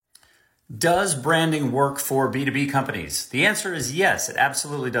Does branding work for B2B companies? The answer is yes, it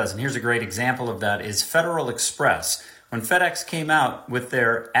absolutely does. And here's a great example of that is Federal Express. When FedEx came out with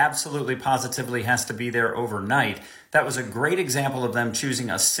their absolutely positively has to be there overnight, that was a great example of them choosing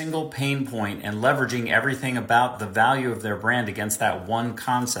a single pain point and leveraging everything about the value of their brand against that one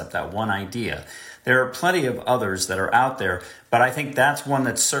concept, that one idea. There are plenty of others that are out there, but I think that's one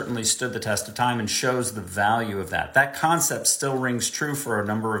that certainly stood the test of time and shows the value of that. That concept still rings true for a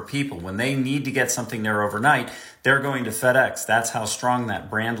number of people. When they need to get something there overnight, they're going to FedEx. That's how strong that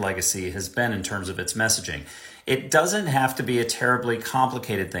brand legacy has been in terms of its messaging. It doesn't have to be a terribly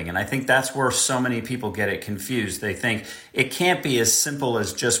complicated thing. And I think that's where so many people get it confused. They think it can't be as simple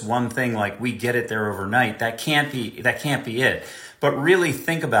as just one thing like we get it there overnight. That can't be it. But really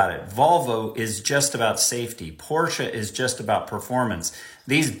think about it. Volvo is just about safety. Porsche is just about performance.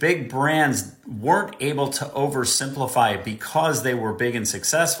 These big brands weren't able to oversimplify it because they were big and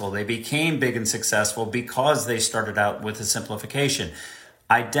successful. They became big and successful because they started out with a simplification.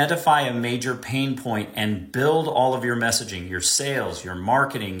 Identify a major pain point and build all of your messaging, your sales, your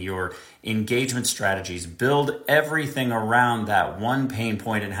marketing, your engagement strategies. Build everything around that one pain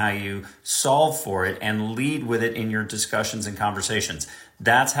point and how you solve for it and lead with it in your discussions and conversations.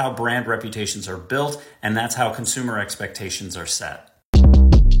 That's how brand reputations are built, and that's how consumer expectations are set.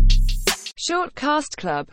 Shortcast Club.